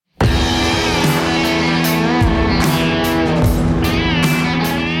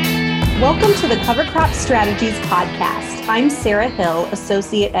Welcome to the Cover Crop Strategies podcast. I'm Sarah Hill,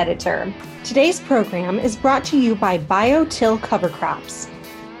 Associate Editor. Today's program is brought to you by BioTil Cover Crops.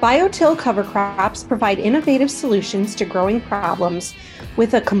 BioTil Cover Crops provide innovative solutions to growing problems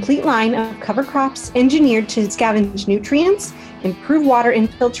with a complete line of cover crops engineered to scavenge nutrients, improve water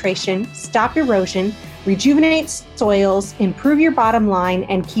infiltration, stop erosion, rejuvenate soils, improve your bottom line,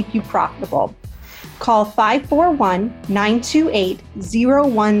 and keep you profitable. Call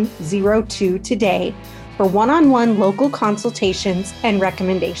 541-928-0102 today for one-on-one local consultations and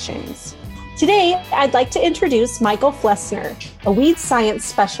recommendations. Today, I'd like to introduce Michael Flessner, a weed science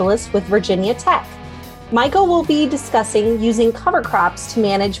specialist with Virginia Tech. Michael will be discussing using cover crops to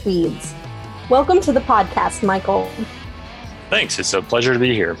manage weeds. Welcome to the podcast, Michael. Thanks. It's a pleasure to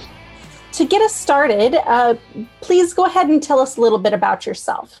be here. To get us started, please go ahead and tell us a little bit about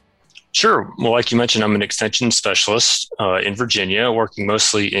yourself. Sure. Well, like you mentioned, I'm an extension specialist in Virginia, working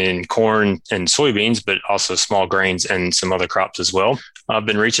mostly in corn and soybeans, but also small grains and some other crops as well. I've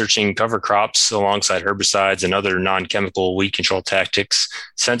been researching cover crops alongside herbicides and other non-chemical weed control tactics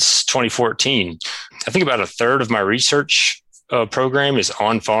since 2014. I think about a third of my research program is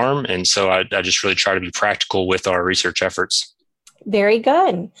on farm, and so I just really try to be practical with our research efforts. Very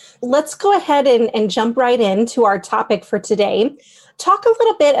good. Let's go ahead and jump right into our topic for today. Talk a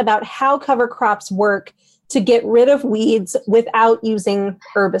little bit about how cover crops work to get rid of weeds without using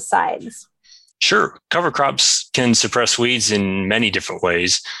herbicides. Sure. Cover crops can suppress weeds in many different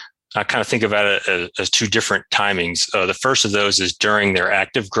ways. I kind of think about it as two different timings. The first of those is during their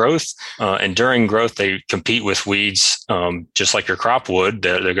active growth. And during growth, they compete with weeds just like your crop would.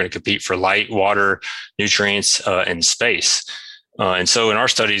 They're going to compete for light, water, nutrients, and space. And so in our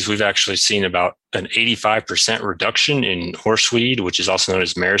studies, we've actually seen about an 85% reduction in horseweed, which is also known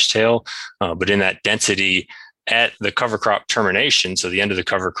as mare's tail, but in that density at the cover crop termination, so the end of the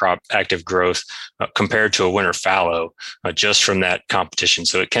cover crop active growth, compared to a winter fallow, just from that competition.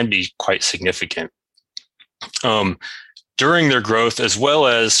 So it can be quite significant. During their growth, as well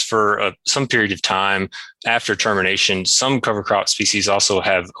as for some period of time after termination, some cover crop species also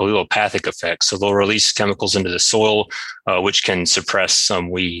have allelopathic effects. So they'll release chemicals into the soil, which can suppress some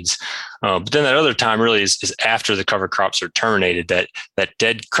weeds. But then that other time really is after the cover crops are terminated, that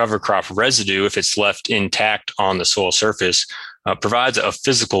dead cover crop residue, if it's left intact on the soil surface, provides a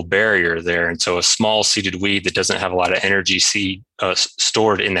physical barrier there. And so a small seeded weed that doesn't have a lot of energy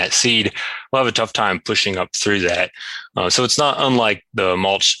stored in that seed will have a tough time pushing up through that. So it's not unlike the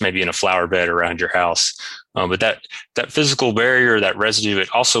mulch maybe in a flower bed around your house. But that physical barrier, that residue,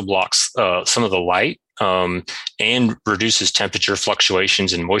 it also blocks some of the light and reduces temperature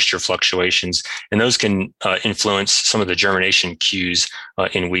fluctuations and moisture fluctuations. And those can influence some of the germination cues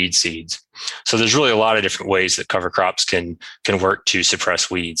in weed seeds. So there's really a lot of different ways that cover crops can work to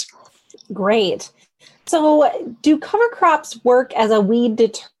suppress weeds. Great. So do cover crops work as a weed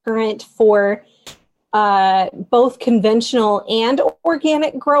deterrent for both conventional and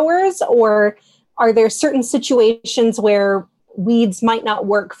organic growers, or are there certain situations where weeds might not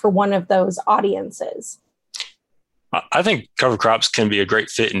work for one of those audiences? I think cover crops can be a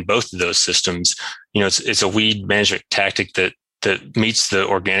great fit in both of those systems. You know, it's a weed management tactic that meets the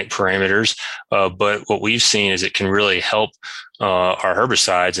organic parameters. But what we've seen is it can really help our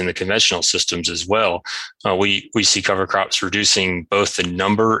herbicides in the conventional systems as well. We see cover crops reducing both the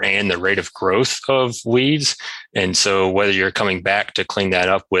number and the rate of growth of weeds. And so whether you're coming back to clean that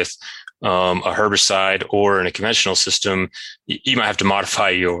up with a herbicide or in a conventional system, you might have to modify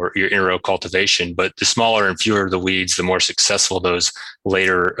your in-row cultivation, but the smaller and fewer the weeds, the more successful those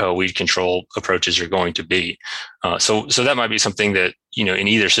later weed control approaches are going to be. So that might be something that, you know, in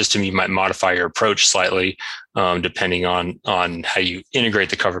either system, you might modify your approach slightly, depending on how you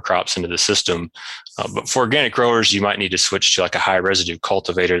integrate the cover crops into the system. But for organic growers, you might need to switch to like a high residue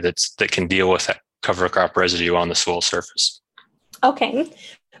cultivator that can deal with that cover crop residue on the soil surface. Okay.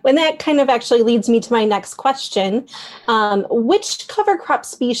 And that kind of actually leads me to my next question. Which cover crop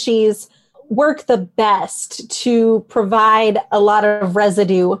species work the best to provide a lot of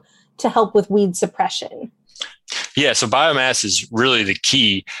residue to help with weed suppression? Yeah, so biomass is really the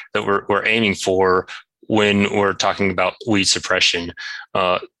key that we're aiming for when we're talking about weed suppression.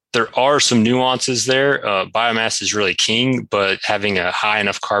 There are some nuances there. Biomass is really king, but having a high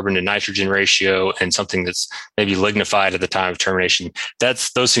enough carbon to nitrogen ratio and something that's maybe lignified at the time of termination,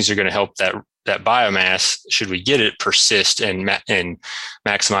 those things are going to help that biomass, should we get it, persist and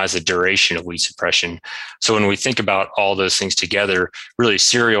maximize the duration of weed suppression. So when we think about all those things together, really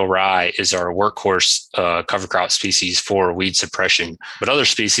cereal rye is our workhorse cover crop species for weed suppression. But other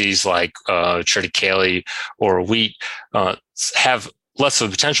species like triticale or wheat have less of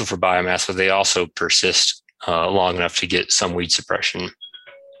a potential for biomass, but they also persist long enough to get some weed suppression.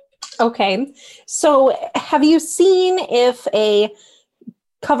 Okay. So have you seen if a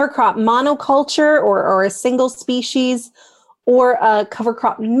cover crop monoculture or a single species or a cover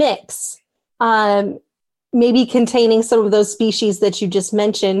crop mix, maybe containing some of those species that you just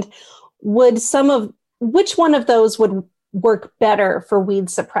mentioned, which one of those would work better for weed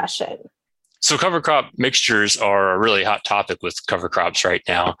suppression? So cover crop mixtures are a really hot topic with cover crops right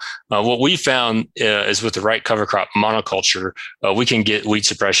now. What we found is with the right cover crop monoculture, we can get weed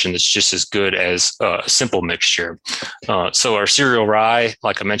suppression that's just as good as a simple mixture. So our cereal rye,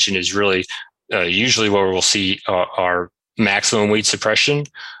 like I mentioned, is really usually where we'll see our maximum weed suppression.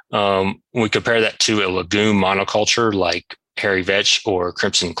 We compare that to a legume monoculture like hairy vetch or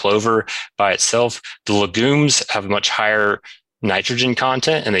crimson clover by itself. The legumes have a much higher nitrogen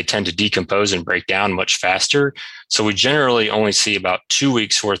content and they tend to decompose and break down much faster. So we generally only see about 2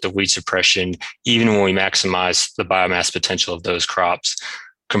 weeks worth of weed suppression, even when we maximize the biomass potential of those crops,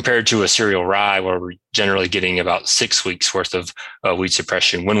 compared to a cereal rye where we're generally getting about 6 weeks worth of weed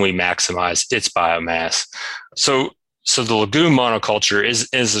suppression when we maximize its biomass. So the legume monoculture is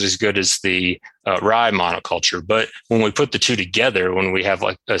as good as the rye monoculture. But when we put the two together, when we have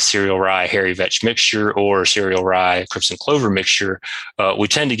like a cereal rye hairy vetch mixture or cereal rye crimson clover mixture, we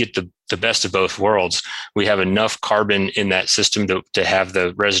tend to get the best of both worlds. We have enough carbon in that system to have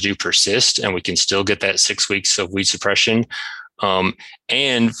the residue persist, and we can still get that 6 weeks of weed suppression.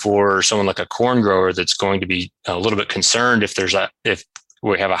 And for someone like a corn grower that's going to be a little bit concerned if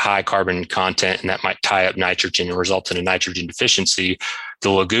we have a high carbon content and that might tie up nitrogen and result in a nitrogen deficiency,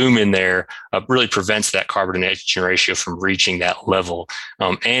 the legume in there really prevents that carbon to nitrogen ratio from reaching that level.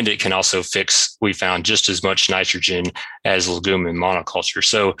 And it can also fix, we found, just as much nitrogen as legume in monoculture.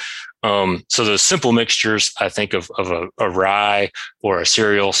 So those simple mixtures, I think of a rye or a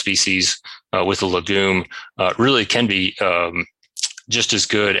cereal species with a legume really can be just as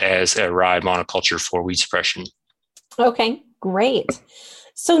good as a rye monoculture for weed suppression. Okay, great.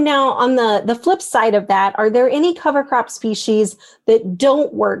 So now on the flip side of that, are there any cover crop species that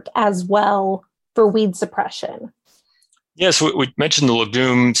don't work as well for weed suppression? Yes, we mentioned the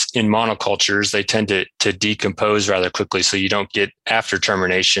legumes in monocultures. They tend to decompose rather quickly, so you don't get, after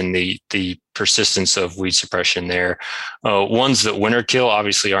termination, the persistence of weed suppression there. Ones that winter kill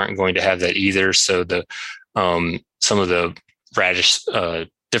obviously aren't going to have that either. So some of the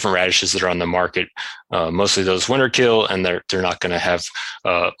different radishes that are on the market, mostly those winter kill, and they're not going to have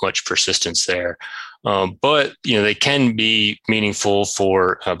much persistence there. But they can be meaningful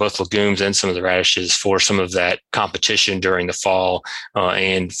for both legumes and some of the radishes for some of that competition during the fall,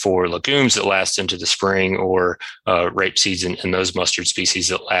 and for legumes that last into the spring, or rape seeds and those mustard species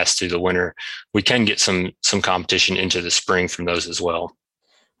that last through the winter. We can get some competition into the spring from those as well.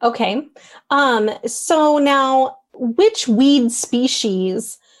 Okay. So now, which weed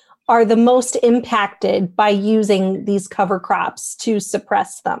species are the most impacted by using these cover crops to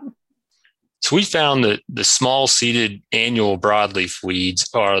suppress them? So we found that the small seeded annual broadleaf weeds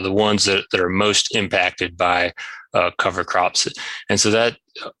are the ones that are most impacted by cover crops. And so that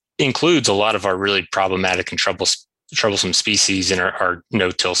includes a lot of our really problematic and troublesome species in our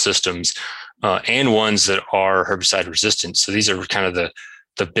no-till systems, and ones that are herbicide resistant. So these are kind of the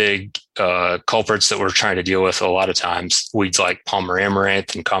big culprits that we're trying to deal with a lot of times. Weeds like Palmer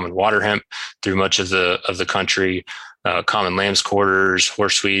amaranth and common water hemp through much of the country, common lamb's quarters,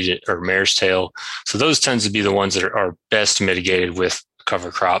 horseweed or mare's tail. So those tend to be the ones that are best mitigated with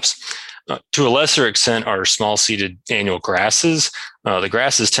cover crops. To a lesser extent, are small seeded annual grasses. The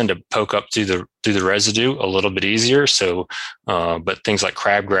grasses tend to poke up through the residue a little bit easier. So, but things like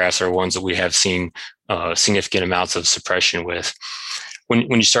crabgrass are ones that we have seen significant amounts of suppression with. When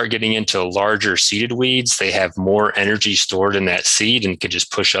you start getting into larger seeded weeds, they have more energy stored in that seed and can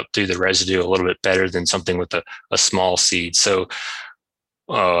just push up through the residue a little bit better than something with a small seed. So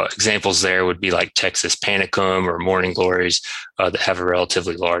examples there would be like Texas panicum or morning glories that have a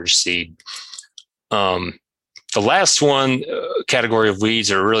relatively large seed. The last one category of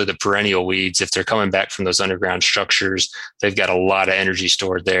weeds are really the perennial weeds. If they're coming back from those underground structures, they've got a lot of energy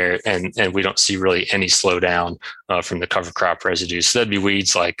stored there, and we don't see really any slowdown from the cover crop residues. So that'd be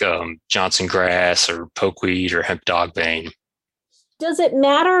weeds like Johnson grass or pokeweed or hemp dogbane. Does it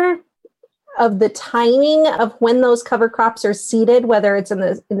matter of the timing of when those cover crops are seeded, whether it's in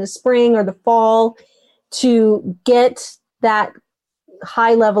the spring or the fall, to get that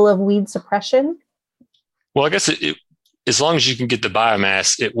high level of weed suppression? Well, I guess as long as you can get the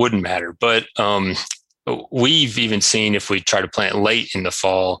biomass, it wouldn't matter. But we've even seen if we try to plant late in the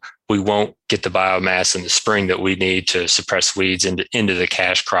fall, we won't get the biomass in the spring that we need to suppress weeds into the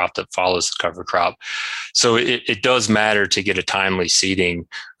cash crop that follows the cover crop. So it does matter to get a timely seeding.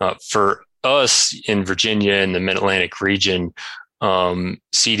 For us in Virginia and the Mid-Atlantic region,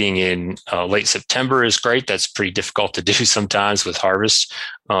 seeding in late September is great. That's pretty difficult to do sometimes with harvest,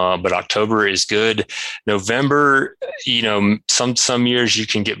 but October is good. November, some years you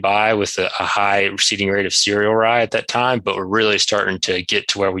can get by with a high seeding rate of cereal rye at that time, but we're really starting to get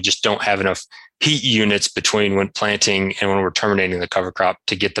to where we just don't have enough heat units between when planting and when we're terminating the cover crop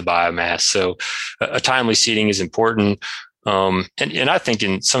to get the biomass. So a timely seeding is important. And I think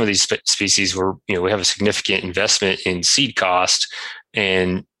in some of these species where, we have a significant investment in seed cost,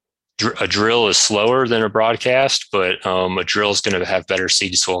 and a drill is slower than a broadcast, but a drill is going to have better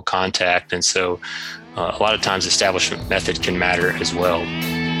seed to soil contact. And so a lot of times establishment method can matter as well.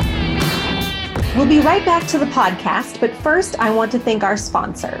 We'll be right back to the podcast, but first I want to thank our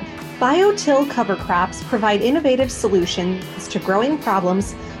sponsor. BioTill cover crops provide innovative solutions to growing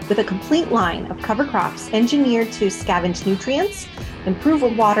problems with a complete line of cover crops engineered to scavenge nutrients, improve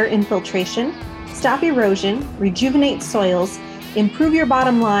water infiltration, stop erosion, rejuvenate soils, improve your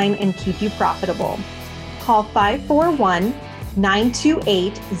bottom line, and keep you profitable. Call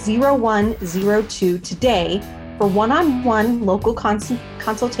 541-928-0102 today for one-on-one local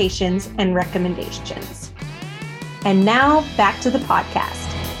consultations and recommendations. And now back to the podcast.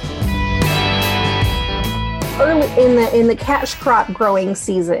 Early in the cash crop growing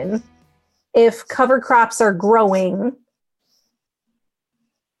season, if cover crops are growing,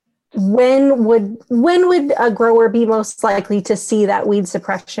 when would a grower be most likely to see that weed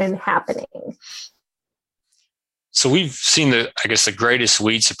suppression happening? So we've seen the greatest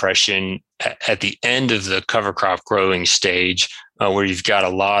weed suppression at the end of the cover crop growing stage, where you've got a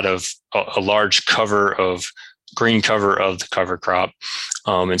large green cover of the cover crop.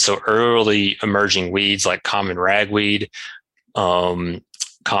 And so early emerging weeds like common ragweed,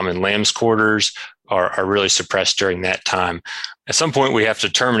 common lamb's quarters are really suppressed during that time. At some point, we have to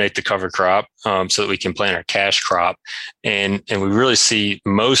terminate the cover crop so that we can plant our cash crop. And we really see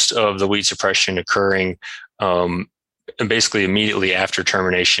most of the weed suppression occurring basically immediately after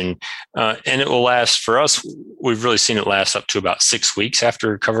termination. And it will last, for us, we've really seen it last up to about 6 weeks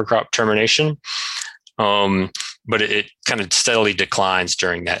after cover crop termination. But it kind of steadily declines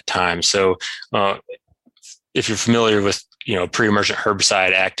during that time. So if you're familiar with, pre-emergent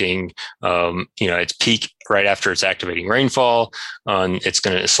herbicide acting, its peak right after it's activating rainfall, it's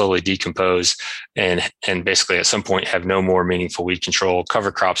going to slowly decompose and basically at some point have no more meaningful weed control.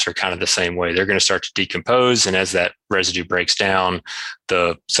 Cover crops are kind of the same way. They're going to start to decompose, and as that residue breaks down,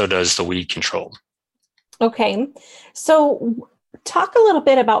 so does the weed control. Okay. So talk a little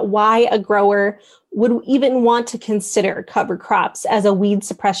bit about why a grower would even want to consider cover crops as a weed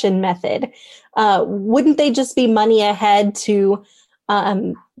suppression method. Wouldn't they just be money ahead to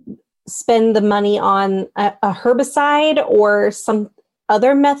spend the money on a herbicide or some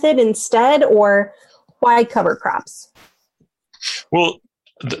other method instead, or why cover crops? Well,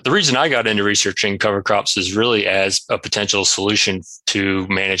 the reason I got into researching cover crops is really as a potential solution to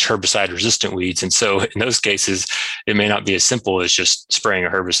manage herbicide-resistant weeds. And so in those cases, it may not be as simple as just spraying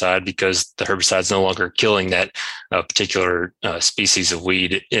a herbicide because the herbicide is no longer killing that particular species of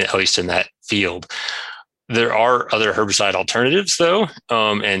weed, at least in that field. There are other herbicide alternatives, though,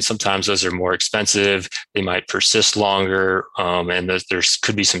 and sometimes those are more expensive. They might persist longer, and there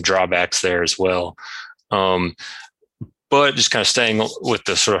could be some drawbacks there as well. But just kind of staying with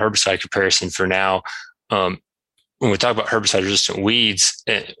the sort of herbicide comparison for now, when we talk about herbicide-resistant weeds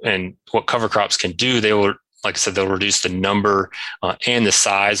and what cover crops can do, they will, like I said, they'll reduce the number and the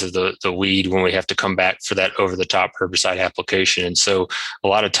size of the weed when we have to come back for that over-the-top herbicide application. And so a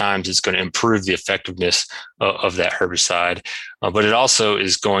lot of times it's going to improve the effectiveness of that herbicide, but it also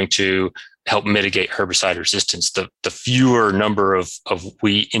is going to help mitigate herbicide resistance. The fewer number of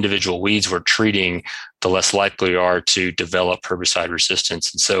individual weeds we're treating, the less likely we are to develop herbicide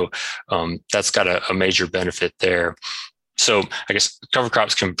resistance. And so that's got a major benefit there. So I guess cover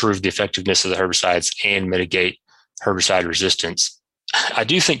crops can improve the effectiveness of the herbicides and mitigate herbicide resistance. I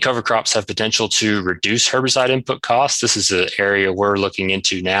do think cover crops have potential to reduce herbicide input costs. This is an area we're looking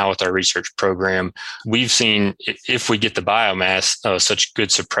into now with our research program. We've seen, if we get the biomass, such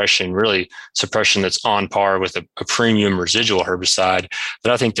good suppression, really suppression that's on par with a premium residual herbicide,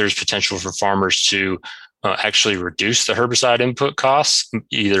 that I think there's potential for farmers to actually reduce the herbicide input costs,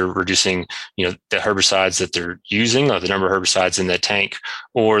 either reducing the herbicides that they're using, or the number of herbicides in the tank,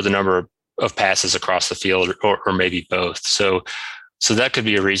 or the number of passes across the field, or maybe both. So So that could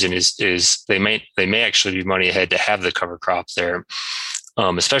be a reason is they may actually be money ahead to have the cover crop there,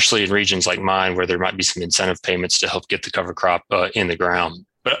 especially in regions like mine where there might be some incentive payments to help get the cover crop in the ground.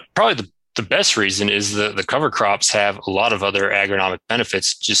 But probably the best reason is the cover crops have a lot of other agronomic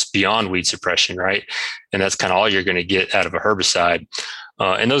benefits just beyond weed suppression, right? And that's kind of all you're going to get out of a herbicide.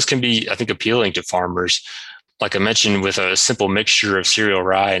 And those can be, I think, appealing to farmers. Like I mentioned, with a simple mixture of cereal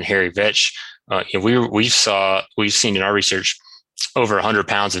rye and hairy vetch, we've seen in our research over 100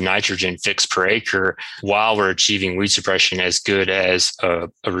 pounds of nitrogen fixed per acre while we're achieving weed suppression as good as a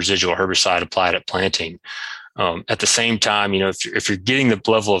residual herbicide applied at planting. At the same time, if you're getting the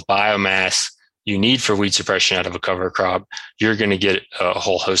level of biomass you need for weed suppression out of a cover crop, you're going to get a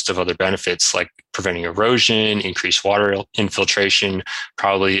whole host of other benefits like preventing erosion, increased water infiltration,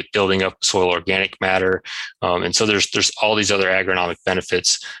 probably building up soil organic matter. And so there's all these other agronomic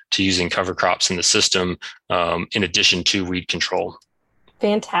benefits to using cover crops in the system, in addition to weed control.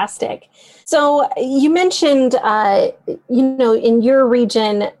 Fantastic. So you mentioned, in your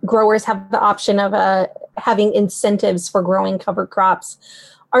region, growers have the option of having incentives for growing cover crops.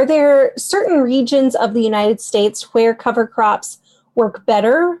 Are there certain regions of the United States where cover crops work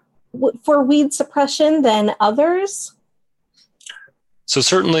better for weed suppression than others? So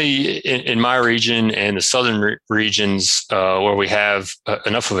certainly in my region and the southern regions where we have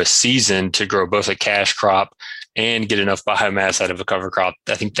enough of a season to grow both a cash crop and get enough biomass out of a cover crop,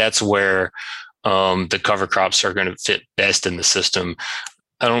 I think that's where the cover crops are going to fit best in the system.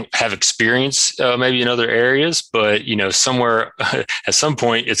 I don't have experience maybe in other areas, but somewhere at some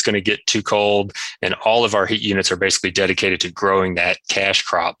point it's going to get too cold, and all of our heat units are basically dedicated to growing that cash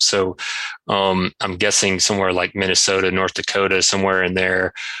crop. So I'm guessing somewhere like Minnesota, North Dakota, somewhere in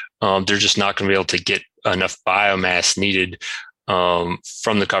there, they're just not going to be able to get enough biomass needed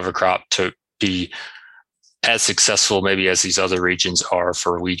from the cover crop to be as successful maybe as these other regions are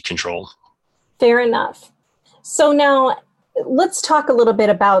for weed control. Fair enough. So now, let's talk a little bit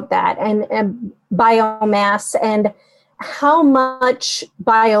about that and biomass and how much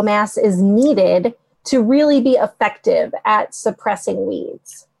biomass is needed to really be effective at suppressing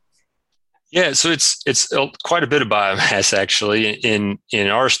weeds. Yeah, so it's quite a bit of biomass actually. In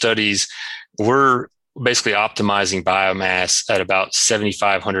our studies, we're basically optimizing biomass at about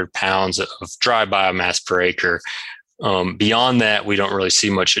 7,500 pounds of dry biomass per acre. Beyond that, we don't really see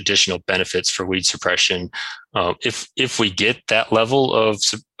much additional benefits for weed suppression. If we get that level of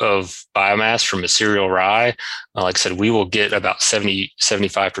biomass from a cereal rye, like I said, we will get about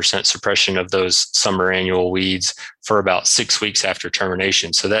 75% suppression of those summer annual weeds for about 6 weeks after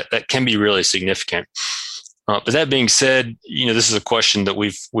termination. So that can be really significant. But that being said, this is a question that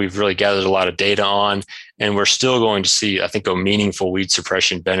we've really gathered a lot of data on, and we're still going to see, I think, a meaningful weed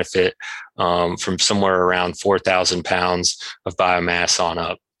suppression benefit from somewhere around 4,000 pounds of biomass on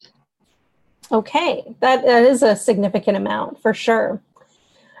up. Okay, that is a significant amount for sure.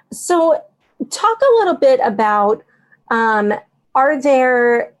 So talk a little bit about, are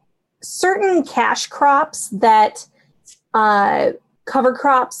there certain cash crops that cover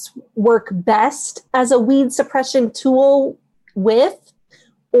crops work best as a weed suppression tool with,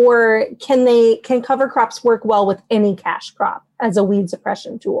 or can cover crops work well with any cash crop as a weed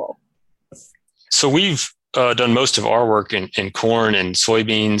suppression tool? So we've done most of our work in corn and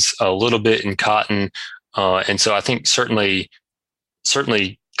soybeans, a little bit in cotton. And so I think certainly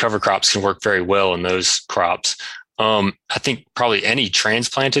cover crops can work very well in those crops. I think probably any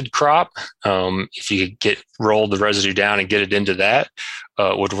transplanted crop, if you could roll the residue down and get it into that,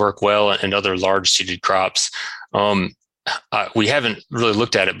 would work well, and other large seeded crops. We haven't really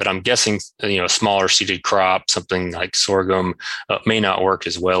looked at it, but I'm guessing a smaller seeded crop, something like sorghum, may not work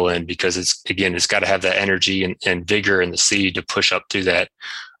as well in, because it's got to have that energy and vigor in the seed to push up through that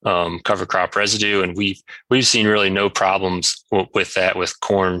cover crop residue, and we've seen really no problems with that with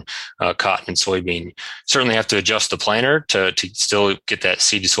corn, cotton, and soybean. Certainly have to adjust the planter to still get that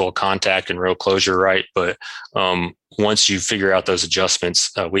seed to soil contact and row closure right, but once you figure out those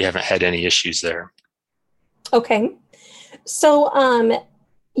adjustments, we haven't had any issues there. Okay. So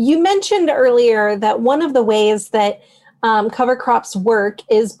you mentioned earlier that one of the ways that cover crops work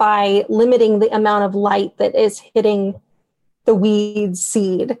is by limiting the amount of light that is hitting the weed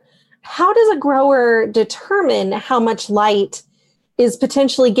seed. How does a grower determine how much light is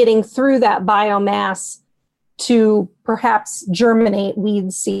potentially getting through that biomass to perhaps germinate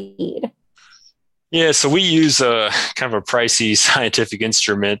weed seed? Yeah, so we use a kind of a pricey scientific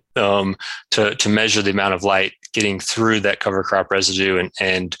instrument to measure the amount of light getting through that cover crop residue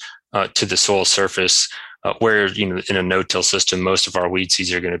and to the soil surface, where in a no-till system, most of our weed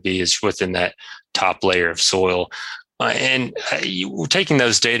seeds are going to be is within that top layer of soil. Taking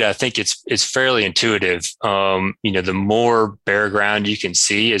those data, I think it's fairly intuitive. The more bare ground you can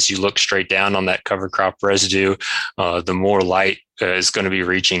see as you look straight down on that cover crop residue, the more light is going to be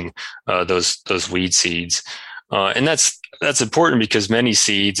reaching those weed seeds. And that's important because many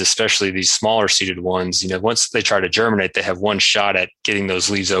seeds, especially these smaller seeded ones, once they try to germinate, they have one shot at getting those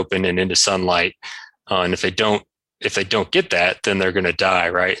leaves open and into sunlight. And if they don't get that, then they're going to die,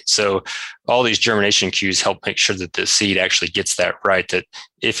 right? So all these germination cues help make sure that the seed actually gets that right, that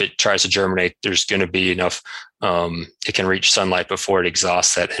if it tries to germinate, there's going to be enough, it can reach sunlight before it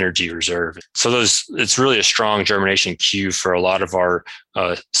exhausts that energy reserve. So it's really a strong germination cue for a lot of our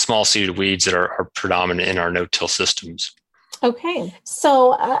small seeded weeds that are predominant in our no-till systems. Okay.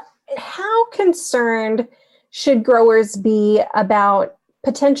 So how concerned should growers be about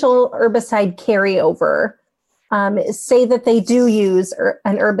potential herbicide carryover? Say that they do use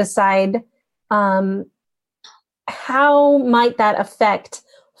an herbicide, how might that affect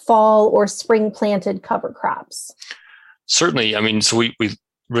fall or spring planted cover crops? Certainly. I mean, so we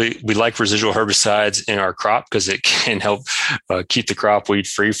like residual herbicides in our crop because it can help keep the crop weed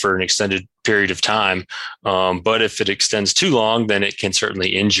free for an extended period of time. But if it extends too long, then it can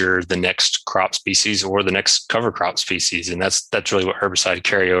certainly injure the next crop species or the next cover crop species. And that's really what herbicide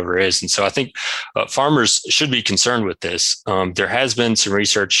carryover is. And so I think farmers should be concerned with this. There has been some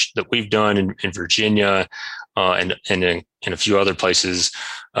research that we've done in Virginia and in a few other places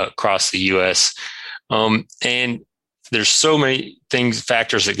across the U.S. And there's so many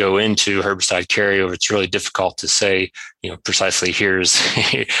factors that go into herbicide carryover. It's really difficult to say, precisely here's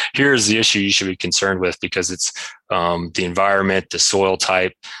the issue you should be concerned with, because it's the environment, the soil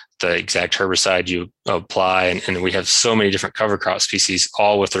type, the exact herbicide you apply. And we have so many different cover crop species,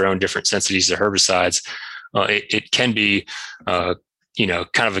 all with their own different sensitivities to herbicides. It can be,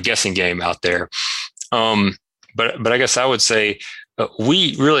 kind of a guessing game out there. But I guess I would say,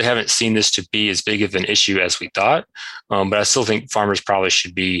 we really haven't seen this to be as big of an issue as we thought, but I still think farmers probably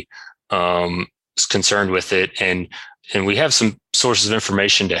should be concerned with it. And we have some sources of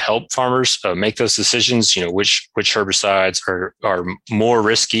information to help farmers make those decisions. Which herbicides are more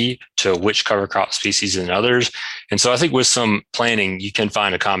risky to which cover crop species than others. And so I think with some planning, you can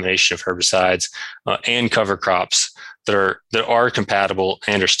find a combination of herbicides and cover crops that are compatible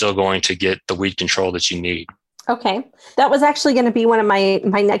and are still going to get the weed control that you need. Okay. That was actually going to be one of my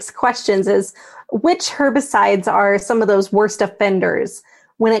next questions is, which herbicides are some of those worst offenders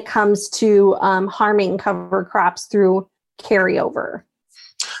when it comes to harming cover crops through carryover?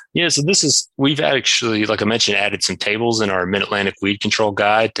 Yeah, so we've actually, like I mentioned, added some tables in our Mid-Atlantic Weed Control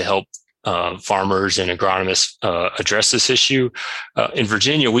Guide to help farmers and agronomists address this issue. In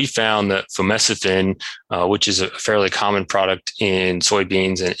Virginia, we found that fomeciphen, which is a fairly common product in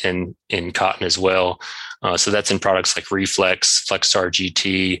soybeans and in cotton as well. So that's in products like Reflex, Flexstar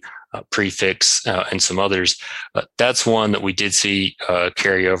GT, Prefix, and some others. That's one that we did see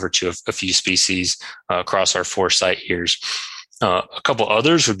carry over to a few species across our 4 site years. A couple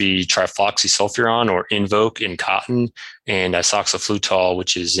others would be trifloxysulfuron or Invoke in cotton, and isoxaflutol,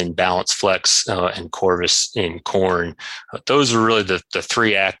 which is in Balance Flex and Corvus in corn. Those were really the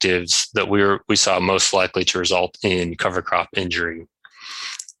 3 actives that we saw most likely to result in cover crop injury.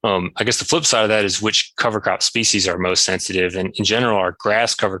 I guess the flip side of that is which cover crop species are most sensitive. And in general, our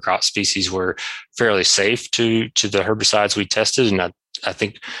grass cover crop species were fairly safe to the herbicides we tested. And I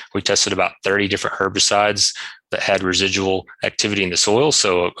think we tested about 30 different herbicides that had residual activity in the soil.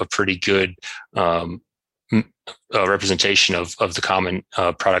 So a pretty good representation of the common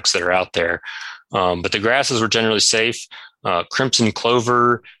products that are out there. But the grasses were generally safe. Crimson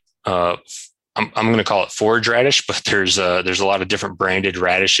clover, I'm going to call it forage radish, but there's a lot of different branded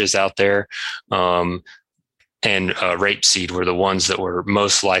radishes out there. And rapeseed were the ones that were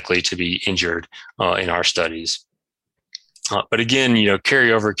most likely to be injured in our studies. But again,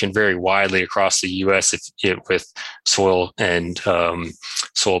 carryover can vary widely across the U.S. with soil and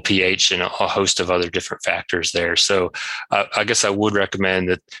soil pH and a host of other different factors there. So I guess I would recommend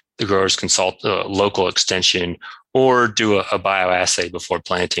that the growers consult local extension or do a bioassay before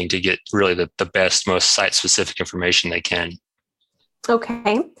planting to get really the best, most site-specific information they can.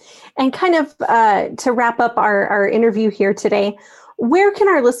 Okay. And kind of to wrap up our interview here today, where can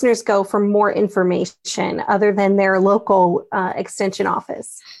our listeners go for more information other than their local extension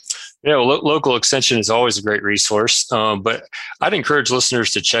office? Yeah, well, local extension is always a great resource, but I'd encourage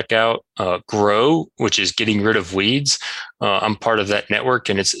listeners to check out GROW, which is Getting Rid of Weeds. I'm part of that network,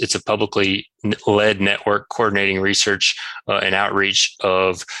 and it's a publicly led network coordinating research and outreach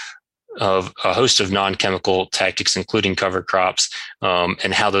of a host of non-chemical tactics, including cover crops,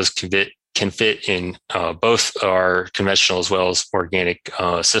 and how those can can fit in both our conventional as well as organic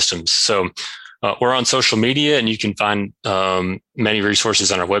systems. So we're on social media, and you can find many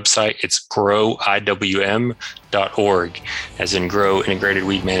resources on our website. It's growiwm.org, as in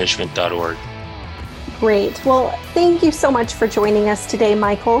growintegratedweedmanagement.org. Great. Well, thank you so much for joining us today,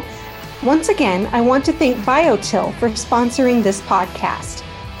 Michael. Once again, I want to thank BioTil for sponsoring this podcast.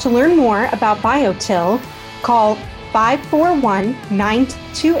 To learn more about BioTil, call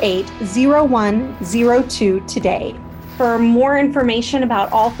 541-928-0102 today. For more information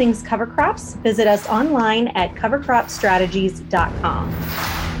about all things cover crops, visit us online at covercropstrategies.com.